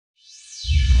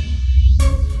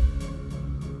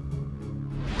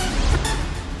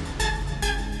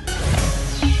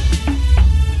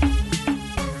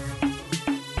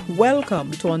Welcome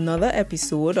to another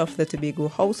episode of the Tobago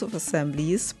House of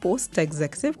Assembly's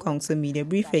Post-Executive Council Media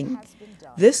Briefing.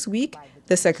 This week,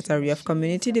 the Secretary of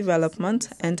Community Development,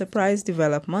 Enterprise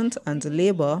Development and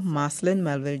Labour, Marslyn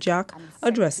Melville-Jack,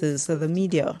 addresses the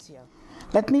media.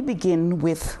 Let me begin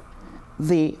with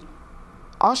the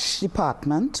OSH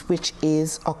department, which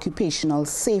is Occupational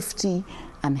Safety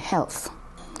and Health.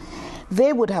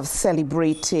 They would have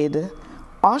celebrated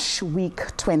OSH Week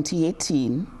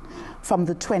 2018 from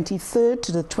the 23rd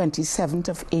to the 27th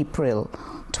of April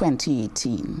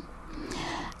 2018.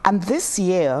 And this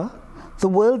year, the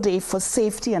World Day for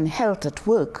Safety and Health at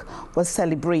Work was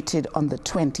celebrated on the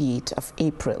 28th of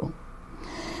April.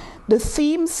 The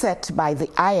theme set by the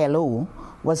ILO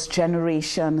was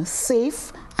Generation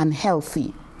Safe and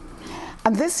Healthy.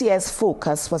 And this year's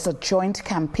focus was a joint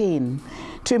campaign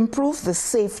to improve the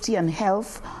safety and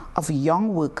health of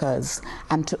young workers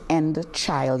and to end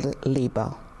child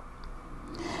labor.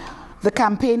 The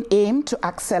campaign aimed to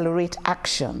accelerate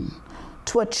action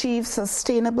to achieve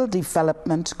sustainable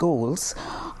development goals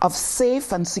of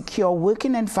safe and secure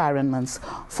working environments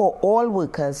for all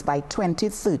workers by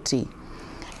 2030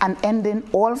 and ending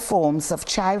all forms of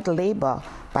child labor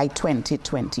by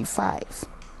 2025.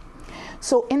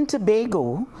 So in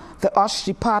Tobago, the OSH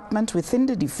department within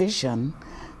the division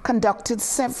conducted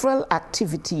several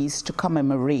activities to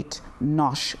commemorate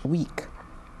NOSH Week.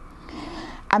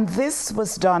 And this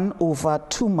was done over a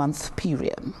 2-month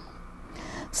period.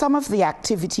 Some of the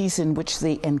activities in which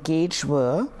they engaged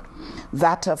were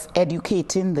that of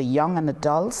educating the young and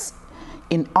adults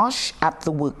in OSH at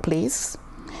the workplace.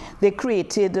 They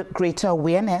created greater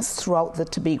awareness throughout the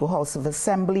Tobago House of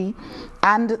Assembly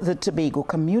and the Tobago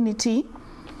community.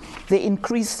 They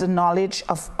increased the knowledge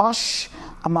of OSH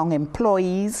among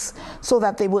employees so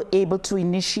that they were able to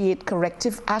initiate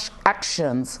corrective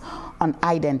actions on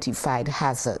identified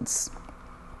hazards.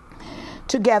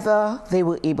 Together, they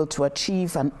were able to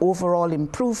achieve an overall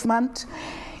improvement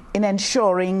in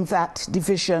ensuring that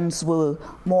divisions were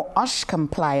more OSH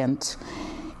compliant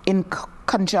in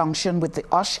conjunction with the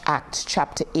OSH Act,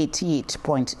 Chapter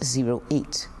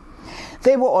 88.08.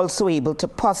 They were also able to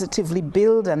positively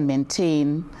build and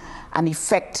maintain an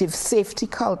effective safety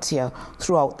culture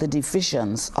throughout the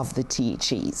divisions of the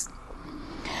THAs.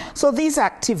 So these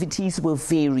activities were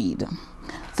varied.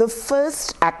 The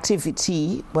first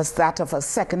activity was that of a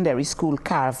secondary school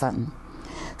caravan.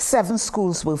 7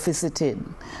 schools were visited.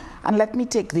 And let me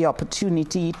take the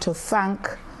opportunity to thank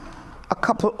a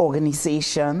couple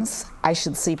organizations, I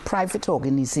should say private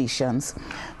organizations,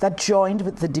 that joined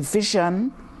with the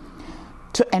division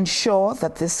to ensure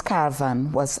that this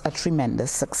caravan was a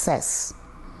tremendous success.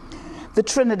 The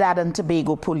Trinidad and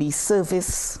Tobago Police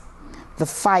Service, the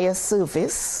Fire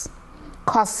Service,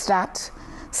 COSTAT,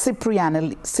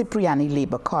 Cipriani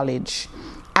Labour College,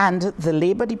 and the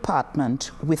Labour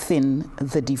Department within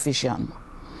the division.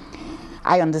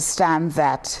 I understand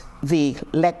that the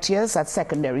lectures at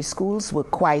secondary schools were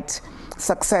quite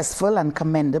successful and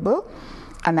commendable,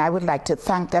 and I would like to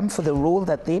thank them for the role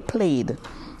that they played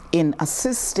in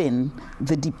assisting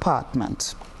the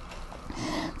department.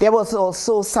 There was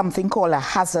also something called a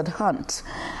hazard hunt,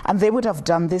 and they would have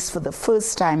done this for the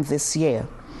first time this year.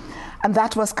 And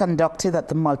that was conducted at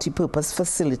the multipurpose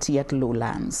facility at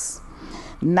Lowlands.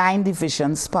 9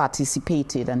 divisions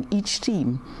participated, and each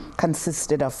team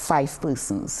consisted of 5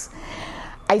 persons.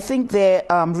 I think their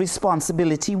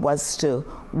responsibility was to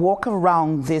walk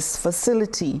around this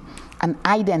facility and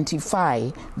identify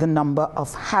the number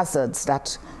of hazards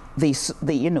that they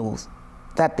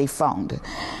found.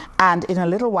 And in a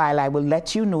little while, I will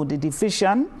let you know the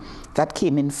division that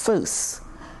came in first.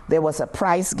 There was a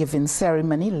prize-giving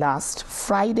ceremony last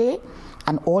Friday,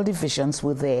 and all divisions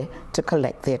were there to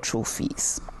collect their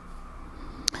trophies.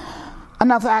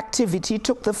 Another activity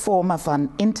took the form of an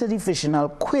interdivisional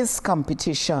quiz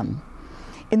competition.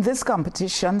 In this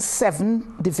competition,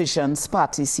 7 divisions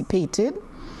participated,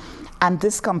 and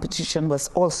this competition was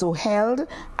also held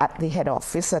at the head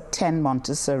office at 10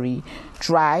 Montessori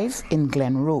Drive in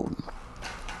Glen Road.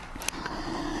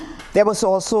 There was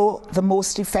also the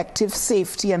Most Effective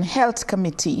Safety and Health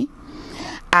Committee,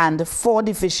 and 4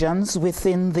 divisions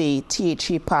within the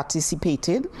THA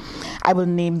participated. I will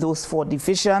name those 4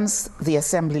 divisions: the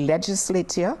Assembly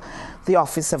Legislature, the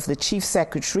Office of the Chief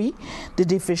Secretary, the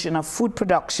Division of Food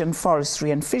Production,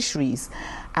 Forestry and Fisheries,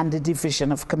 and the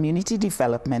Division of Community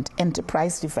Development,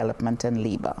 Enterprise Development and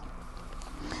Labour.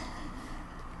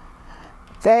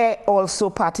 They also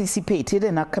participated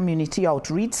in a community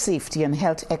outreach, safety and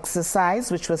health exercise,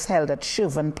 which was held at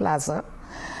Shervan Plaza.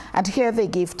 And here they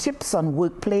gave tips on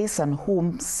workplace and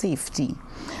home safety.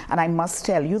 And I must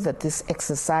tell you that this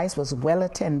exercise was well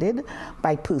attended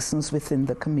by persons within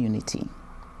the community.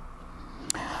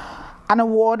 An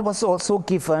award was also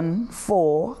given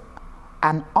for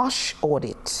an OSH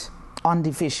audit on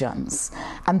divisions,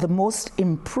 and the most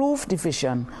improved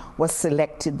division was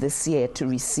selected this year to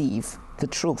receive the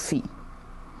trophy.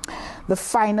 The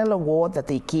final award that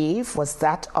they gave was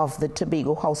that of the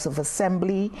Tobago House of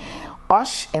Assembly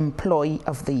OSH Employee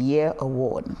of the Year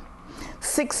Award.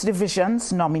 6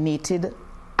 divisions nominated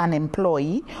an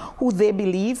employee who they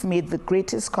believe made the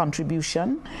greatest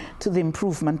contribution to the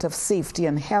improvement of safety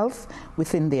and health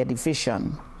within their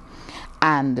division.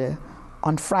 And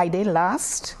on Friday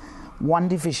last, one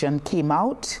division came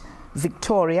out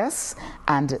victorious,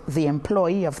 and the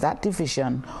employee of that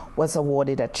division was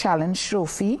awarded a challenge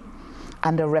trophy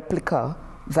and a replica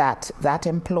that that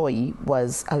employee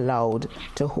was allowed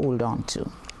to hold on to.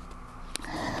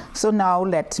 So now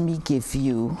let me give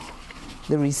you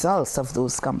the results of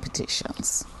those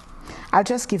competitions. I'll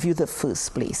just give you the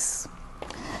first place.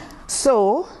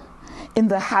 So, in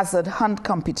the hazard hunt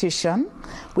competition,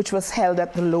 which was held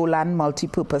at the Lowland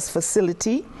Multipurpose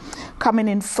Facility, coming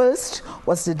in first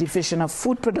was the Division of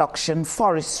Food Production,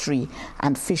 Forestry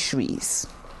and Fisheries.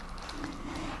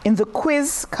 In the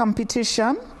quiz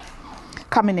competition,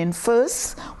 coming in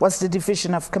first was the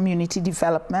Division of Community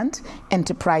Development,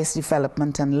 Enterprise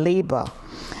Development and Labor.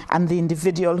 And the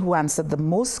individual who answered the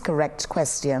most correct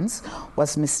questions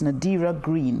was Ms. Nadira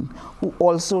Green, who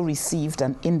also received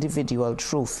an individual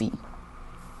trophy.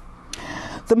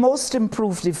 The most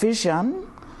improved division,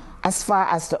 as far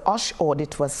as the OSH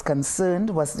audit was concerned,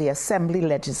 was the Assembly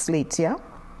Legislature.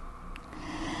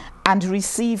 And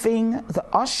receiving the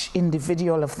OSH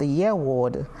Individual of the Year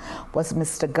Award was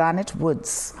Mr. Garnet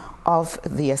Woods of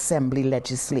the Assembly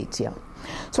Legislature.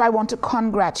 So I want to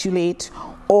congratulate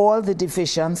all the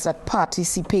divisions that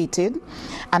participated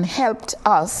and helped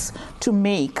us to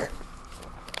make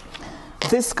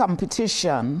this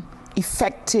competition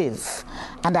effective.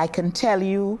 And I can tell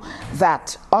you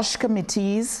that OSH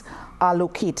committees are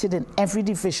located in every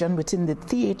division within the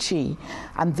THA,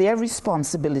 and their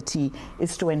responsibility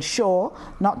is to ensure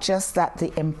not just that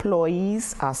the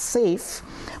employees are safe,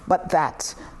 but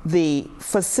that the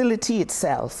facility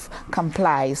itself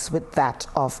complies with that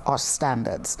of OSH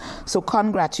standards. So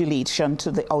congratulations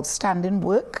to the outstanding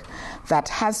work that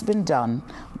has been done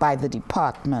by the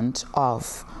Department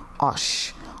of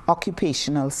OSH,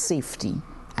 Occupational Safety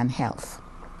and Health.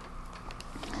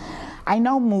 I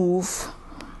now move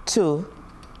to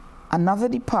another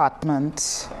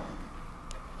department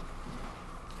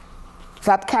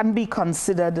that can be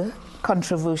considered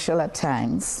controversial at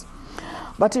times,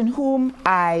 but in whom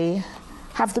I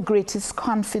have the greatest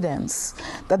confidence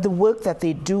that the work that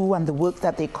they do and the work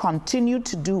that they continue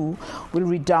to do will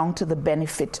redound to the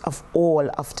benefit of all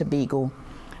of Tobago,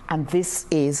 and this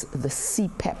is the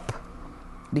CEPEP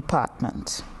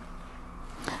department.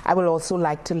 I will also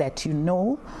like to let you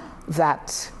know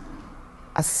that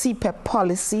a CEPEP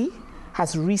policy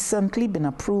has recently been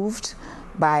approved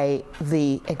by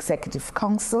the Executive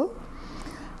Council.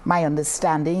 My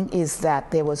understanding is that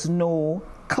there was no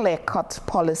clear-cut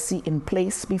policy in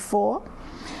place before,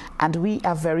 and we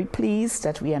are very pleased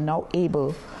that we are now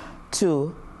able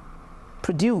to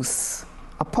produce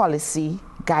a policy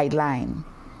guideline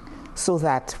so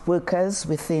that workers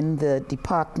within the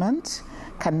department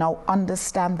can now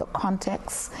understand the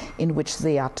context in which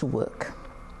they are to work.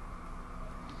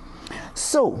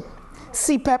 So,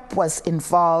 CEPEP was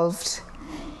involved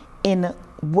in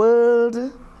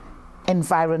World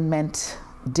Environment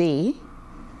Day,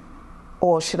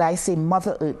 or should I say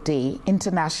Mother Earth Day,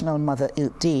 International Mother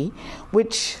Earth Day,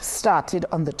 which started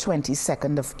on the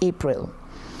 22nd of April.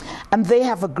 And they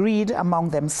have agreed among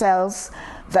themselves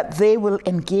that they will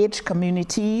engage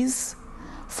communities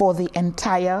for the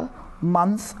entire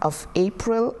month of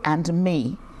April and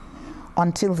May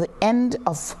until the end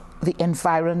of the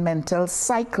environmental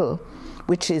cycle,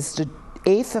 which is the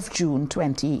 8th of June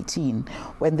 2018,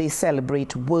 when they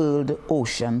celebrate World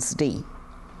Oceans Day.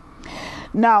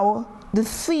 Now, the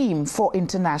theme for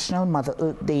International Mother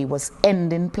Earth Day was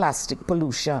ending plastic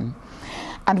pollution.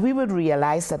 And we would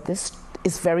realize that this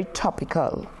is very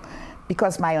topical,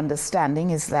 because my understanding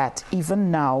is that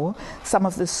even now, some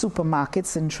of the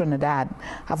supermarkets in Trinidad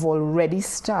have already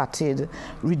started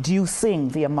reducing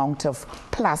the amount of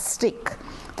plastic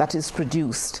that is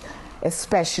produced,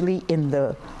 especially in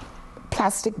the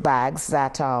plastic bags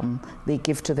that they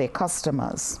give to their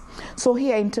customers. So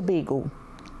here in Tobago,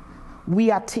 we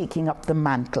are taking up the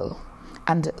mantle,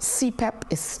 and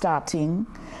CEPEP is starting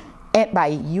by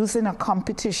using a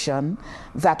competition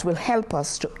that will help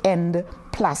us to end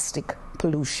plastic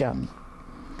pollution.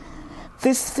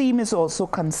 This theme is also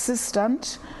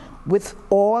consistent with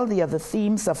all the other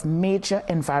themes of major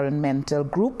environmental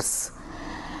groups,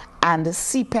 and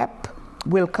CEPEP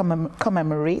will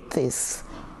commemorate this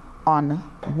on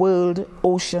World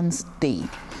Oceans Day.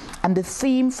 And the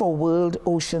theme for World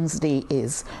Oceans Day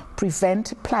is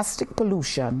Prevent Plastic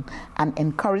Pollution and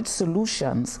Encourage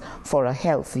Solutions for a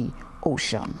Healthy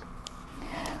Ocean.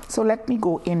 So let me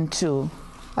go into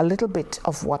a little bit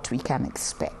of what we can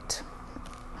expect.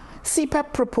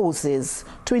 CEPEP proposes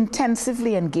to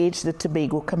intensively engage the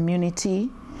Tobago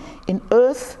community in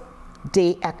Earth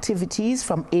Day activities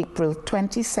from April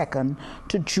 22nd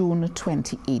to June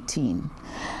 2018.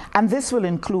 And this will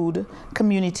include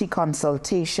community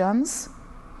consultations,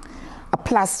 a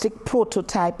plastic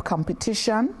prototype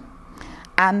competition,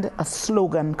 and a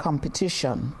slogan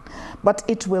competition. But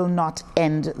it will not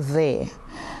end there.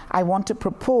 I want to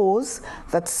propose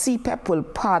that CEPEP will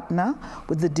partner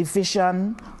with the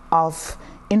Division of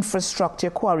Infrastructure,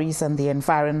 Quarries and the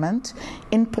Environment,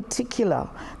 in particular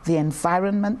the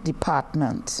Environment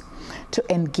Department, to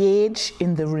engage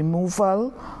in the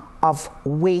removal of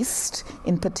waste,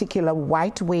 in particular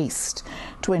white waste,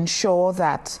 to ensure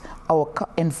that our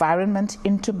environment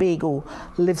in Tobago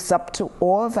lives up to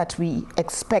all that we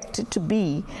expect it to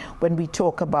be when we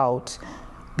talk about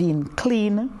being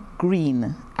clean,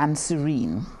 green, and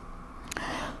serene.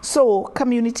 So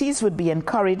communities would be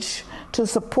encouraged to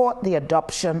support the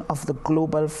adoption of the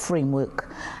global framework,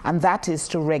 and that is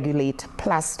to regulate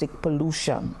plastic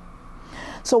pollution.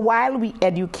 So while we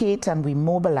educate and we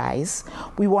mobilize,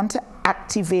 we want to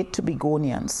activate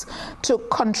Tobagonians to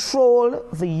control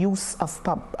the use of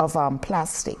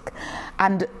plastic.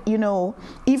 And, you know,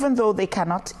 even though they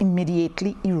cannot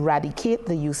immediately eradicate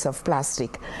the use of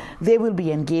plastic, they will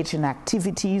be engaged in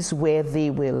activities where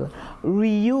they will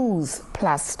reuse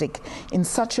plastic in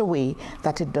such a way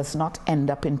that it does not end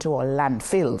up into our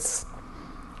landfills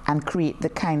and create the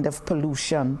kind of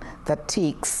pollution that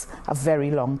takes a very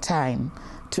long time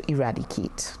to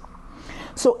eradicate.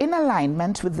 So in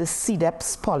alignment with the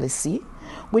CEDEP's policy,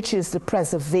 which is the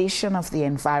preservation of the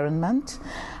environment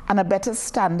and a better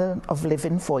standard of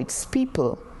living for its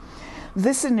people,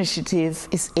 this initiative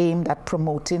is aimed at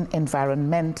promoting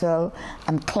environmental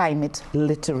and climate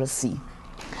literacy,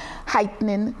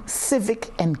 heightening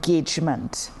civic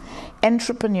engagement,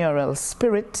 entrepreneurial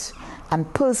spirit,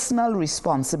 and personal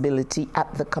responsibility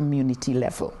at the community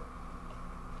level.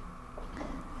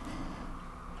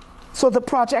 So the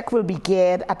project will be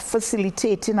geared at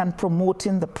facilitating and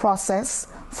promoting the process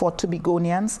for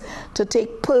Tobagonians to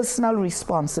take personal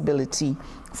responsibility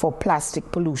for plastic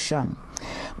pollution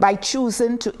by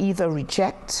choosing to either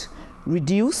reject,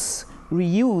 reduce,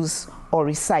 reuse, or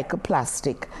recycle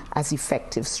plastic as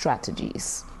effective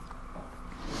strategies.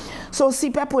 So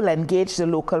CEPEP will engage the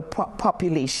local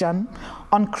population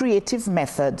on creative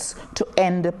methods to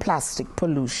end plastic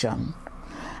pollution.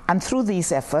 And through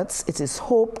these efforts, it is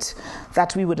hoped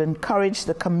that we would encourage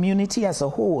the community as a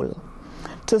whole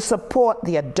to support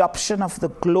the adoption of the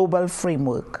global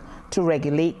framework to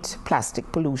regulate plastic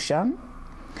pollution.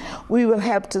 We will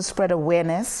help to spread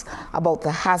awareness about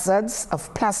the hazards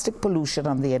of plastic pollution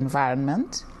on the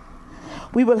environment.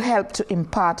 We will help to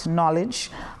impart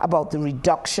knowledge about the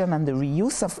reduction and the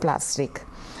reuse of plastic,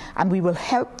 and we will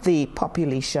help the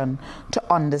population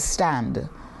to understand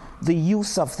the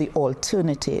use of the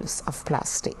alternatives of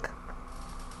plastic.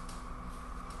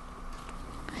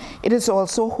 It is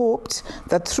also hoped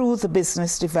that through the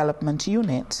Business Development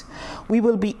Unit, we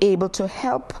will be able to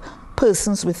help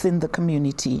persons within the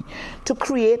community to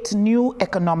create new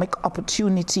economic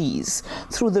opportunities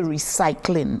through the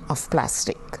recycling of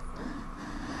plastic.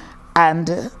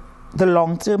 And the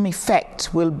long-term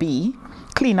effect will be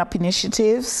cleanup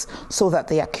initiatives so that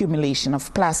the accumulation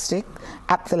of plastic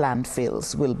at the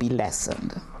landfills will be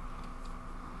lessened.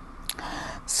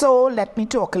 So let me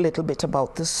talk a little bit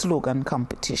about the slogan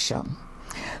competition.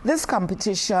 This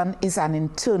competition is an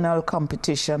internal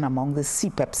competition among the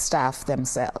CEPEP staff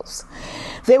themselves.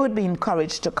 They would be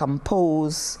encouraged to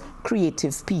compose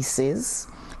creative pieces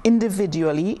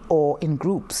individually or in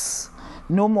groups,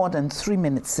 no more than 3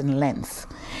 minutes in length.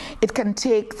 It can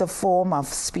take the form of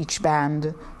speech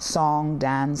band, song,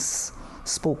 dance,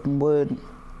 spoken word,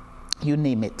 you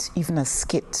name it, even a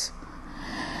skit.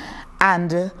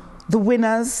 And the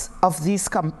winners of this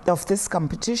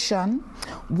competition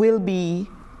will be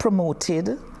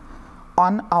promoted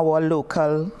on our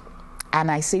local, and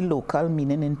I say local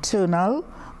meaning internal,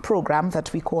 program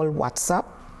that we call WhatsApp.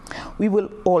 We will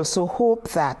also hope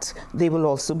that they will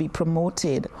also be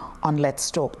promoted on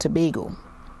Let's Talk Tobago.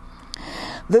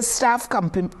 The staff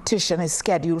competition is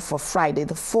scheduled for Friday,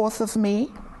 the 4th of May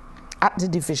at the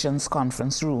Division's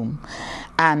conference room,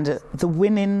 and the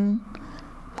winning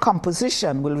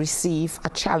composition will receive a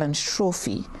challenge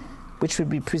trophy which will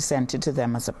be presented to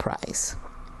them as a prize.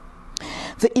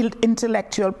 The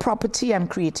intellectual property and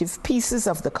creative pieces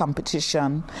of the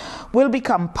competition will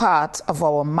become part of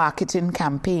our marketing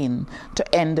campaign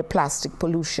to end the plastic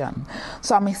pollution.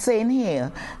 So I'm saying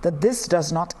here that this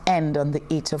does not end on the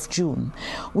 8th of June.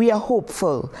 We are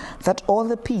hopeful that all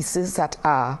the pieces that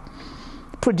are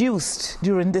produced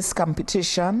during this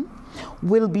competition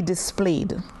will be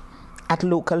displayed at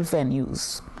local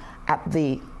venues, at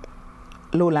the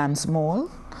Lowlands Mall,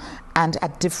 and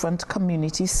at different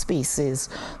community spaces,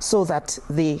 so that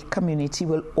the community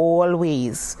will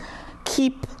always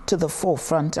keep to the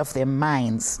forefront of their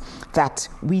minds that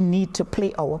we need to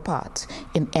play our part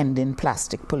in ending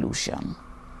plastic pollution.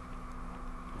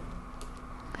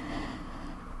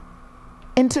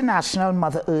 International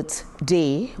Mother Earth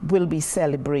Day will be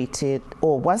celebrated,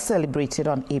 or was celebrated,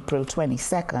 on April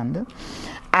 22nd,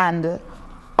 and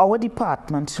our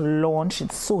department launched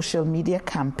its social media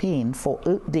campaign for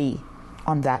Earth Day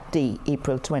on that day,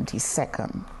 April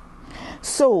 22nd.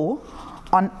 So,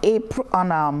 on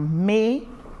May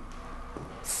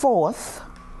 4th,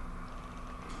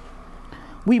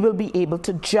 we will be able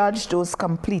to judge those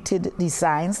completed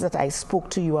designs that I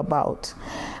spoke to you about.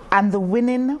 And the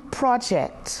winning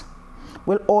project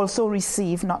will also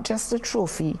receive not just a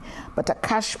trophy, but a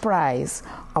cash prize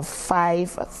of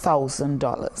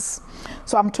 $5,000.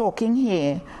 So I'm talking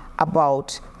here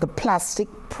about the plastic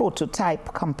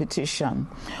prototype competition,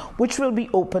 which will be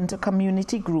open to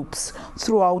community groups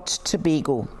throughout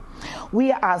Tobago.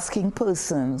 We are asking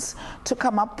persons to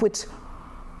come up with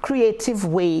creative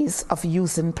ways of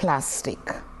using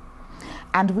plastic.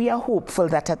 And we are hopeful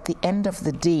that at the end of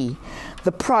the day,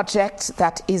 the project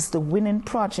that is the winning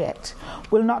project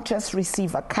will not just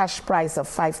receive a cash prize of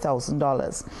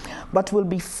 $5,000, but will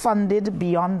be funded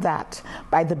beyond that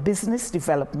by the Business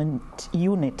Development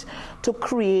Unit to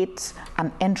create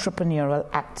an entrepreneurial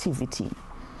activity.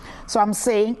 So I'm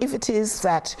saying, if it is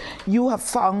that you have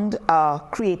found a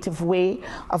creative way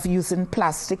of using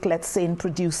plastic, let's say in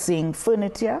producing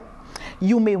furniture,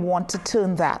 you may want to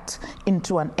turn that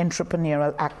into an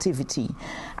entrepreneurial activity,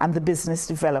 and the Business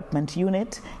Development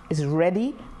Unit is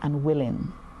ready and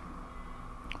willing,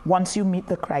 once you meet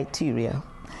the criteria,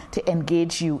 to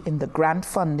engage you in the grant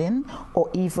funding or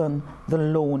even the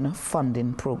loan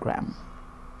funding program.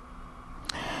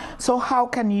 So how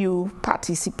can you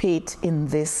participate in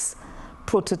this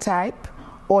prototype?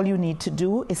 All you need to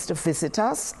do is to visit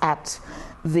us at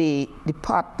the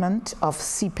Department of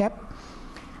CEPEP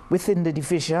within the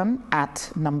division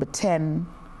at number 10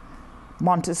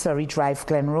 Montessori Drive,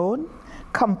 Glen Road.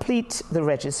 Complete the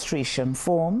registration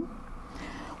form.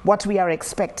 What we are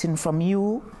expecting from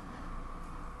you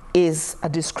is a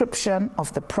description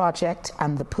of the project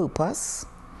and the purpose,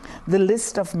 the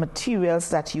list of materials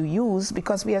that you use,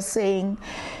 because we are saying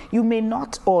you may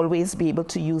not always be able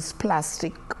to use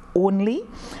plastic only,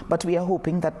 but we are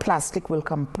hoping that plastic will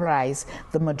comprise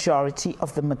the majority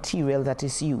of the material that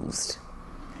is used.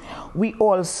 We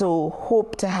also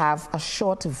hope to have a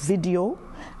short video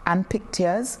and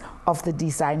pictures of the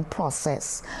design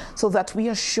process, so that we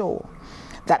are sure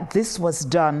that this was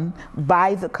done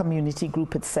by the community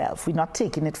group itself. We're not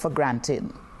taking it for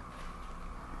granted.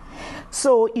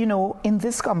 So, in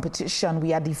this competition,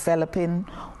 we are developing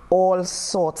all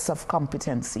sorts of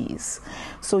competencies.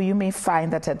 So you may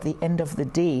find that at the end of the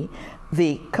day,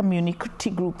 the community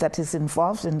group that is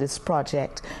involved in this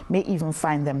project may even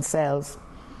find themselves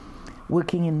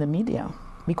working in the media,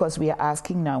 because we are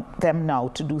asking them now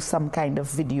to do some kind of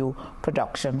video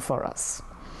production for us.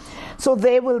 So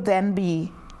they will then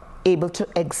be able to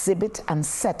exhibit and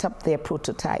set up their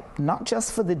prototype, not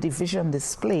just for the division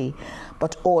display,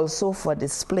 but also for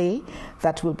display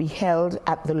that will be held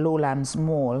at the Lowlands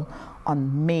Mall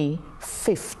on May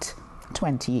 5th,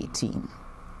 2018.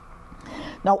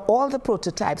 Now, all the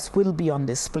prototypes will be on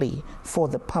display for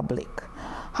the public.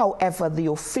 However, the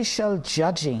official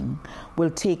judging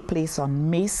will take place on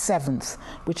May 7th,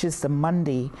 which is the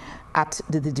Monday, at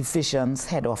the division's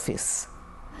head office.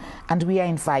 And we are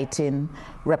inviting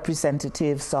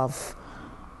representatives of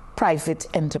private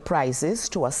enterprises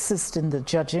to assist in the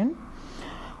judging.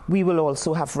 We will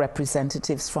also have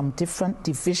representatives from different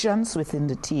divisions within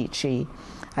the THA,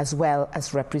 as well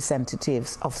as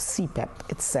representatives of CEPEP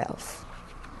itself.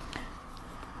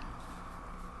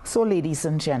 So, ladies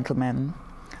and gentlemen,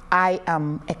 I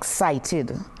am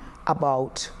excited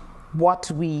about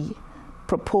what we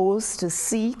propose to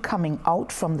see coming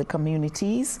out from the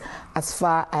communities as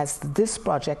far as this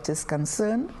project is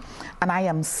concerned. And I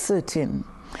am certain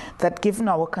that given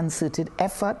our concerted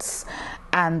efforts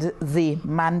and the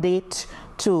mandate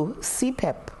to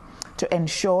CEPEP to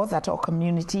ensure that our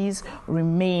communities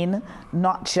remain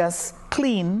not just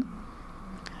clean,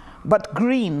 but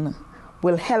green,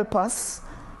 will help us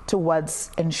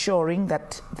towards ensuring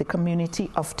that the community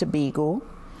of Tobago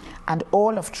and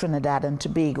all of Trinidad and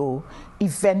Tobago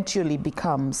eventually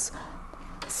becomes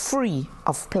free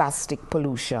of plastic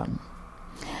pollution.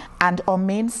 And our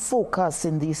main focus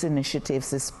in these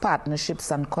initiatives is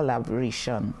partnerships and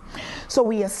collaboration. So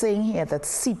we are saying here that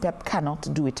CEPEP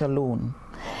cannot do it alone.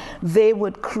 They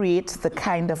would create the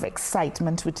kind of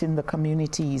excitement within the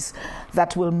communities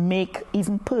that will make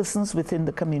even persons within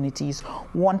the communities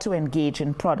want to engage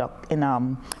in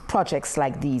projects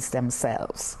like these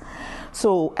themselves.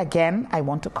 So again, I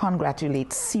want to congratulate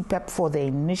CEPEP for their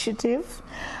initiative,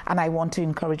 and I want to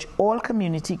encourage all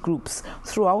community groups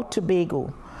throughout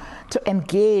Tobago to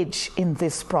engage in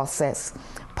this process,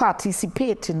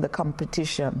 participate in the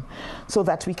competition, so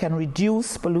that we can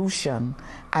reduce pollution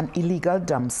and illegal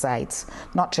dump sites,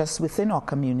 not just within our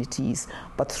communities,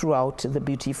 but throughout the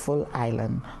beautiful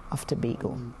island of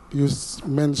Tobago. You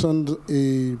mentioned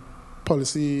a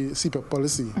policy, CEPEP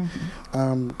policy.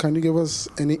 Mm-hmm. Can you give us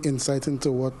any insight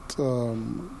into what the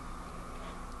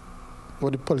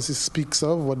policy speaks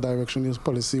of, what direction this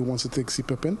policy wants to take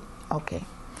CEPEP in? Okay.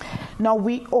 Now,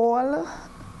 we all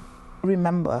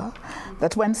remember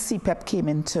that when CEPEP came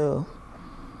into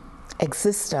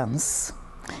existence,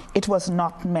 it was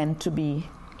not meant to be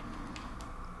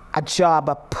a job,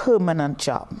 a permanent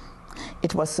job.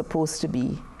 It was supposed to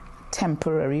be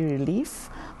temporary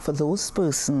relief for those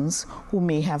persons who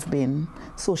may have been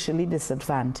socially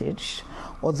disadvantaged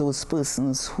or those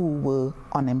persons who were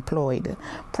unemployed,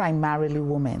 primarily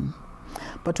women.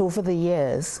 But over the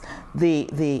years,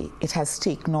 it has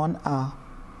taken on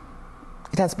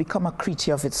it has become a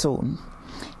creature of its own,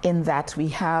 in that we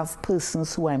have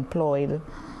persons who are employed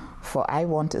for, I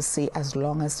want to say, as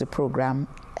long as the program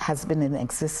has been in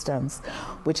existence,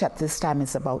 which at this time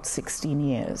is about 16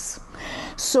 years.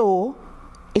 So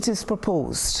it is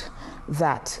proposed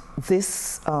that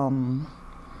this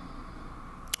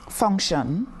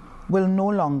function will no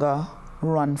longer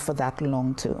run for that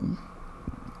long term.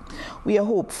 We are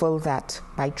hopeful that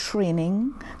by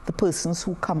training the persons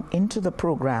who come into the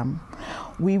program,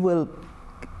 we will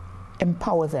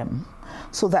empower them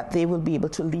so that they will be able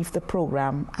to leave the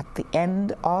program at the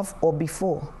end of or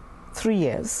before 3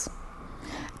 years.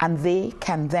 And they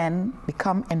can then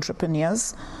become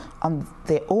entrepreneurs on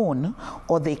their own,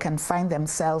 or they can find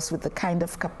themselves with the kind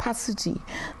of capacity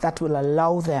that will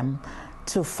allow them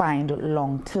to find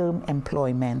long-term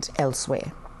employment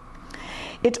elsewhere.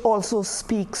 It also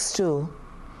speaks to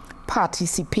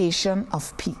participation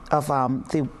of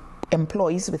the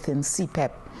employees within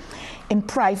CEPEP in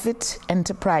private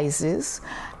enterprises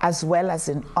as well as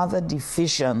in other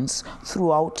divisions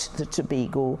throughout the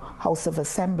Tobago House of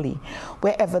Assembly,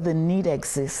 wherever the need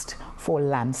exists for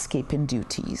landscaping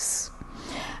duties.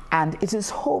 And it is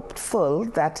hopeful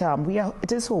that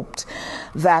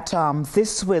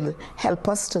this will help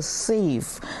us to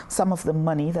save some of the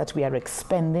money that we are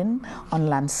expending on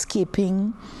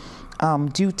landscaping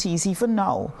duties even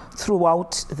now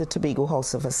throughout the Tobago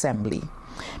House of Assembly.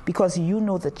 Because you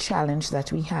know the challenge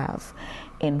that we have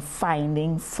in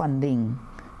finding funding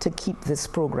to keep this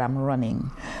program running.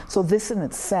 So this in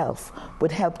itself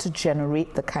would help to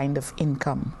generate the kind of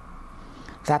income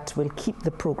that will keep the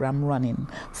program running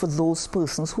for those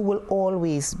persons who will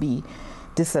always be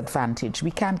disadvantaged.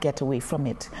 We can't get away from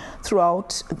it.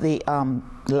 Throughout the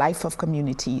life of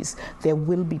communities, there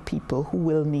will be people who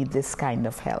will need this kind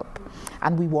of help.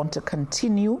 And we want to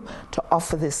continue to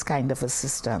offer this kind of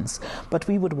assistance, but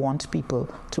we would want people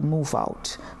to move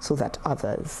out so that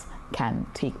others can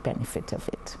take benefit of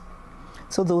it.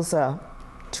 So those are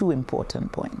two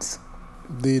important points.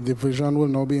 The division will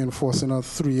now be enforcing a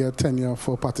 3-year tenure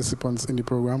for participants in the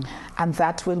program. And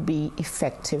that will be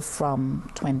effective from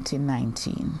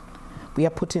 2019. We are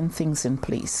putting things in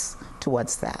place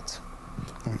towards that.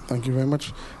 Thank you very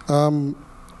much.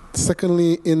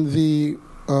 Secondly, in the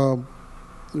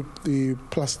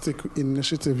plastic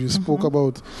initiative, you spoke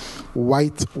about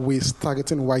white waste,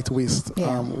 targeting white waste.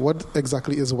 Yeah. What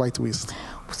exactly is white waste?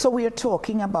 So we are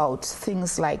talking about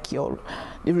things like the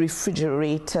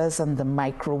refrigerators and the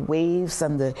microwaves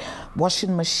and the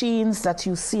washing machines that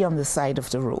you see on the side of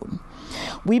the road.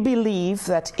 We believe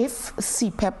that if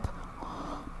CEPEP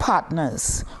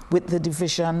partners with the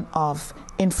Division of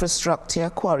Infrastructure,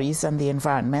 Quarries and the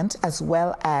Environment, as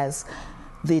well as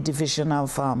the Division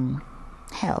of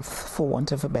Health, for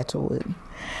want of a better word.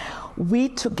 We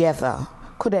together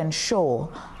could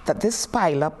ensure that this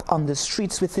pile-up on the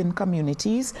streets within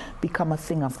communities become a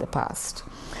thing of the past.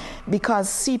 Because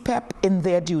CEPEP, in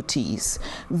their duties,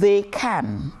 they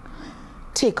can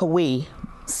take away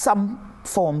some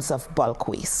forms of bulk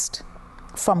waste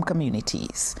from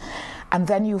communities. And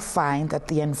then you find that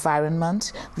the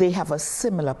environment, they have a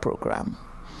similar program.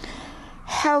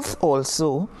 Health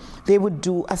also, they would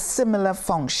do a similar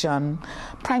function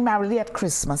primarily at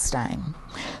Christmas time.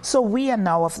 So we are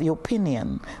now of the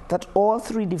opinion that all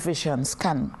three divisions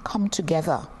can come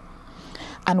together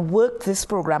and work this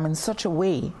program in such a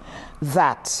way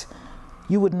that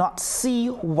you would not see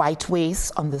white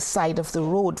waste on the side of the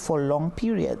road for long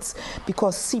periods,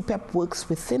 because CEPEP works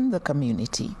within the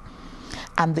community.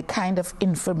 And the kind of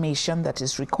information that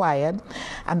is required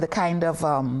and the kind of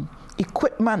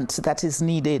equipment that is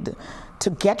needed to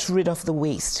get rid of the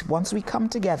waste, once we come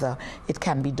together, it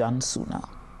can be done sooner.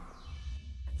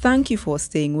 Thank you for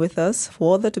staying with us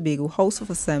for the Tobago House of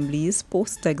Assembly's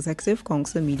Post-Executive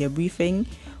Council Media Briefing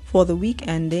for the week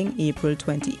ending April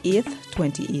 28,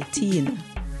 2018.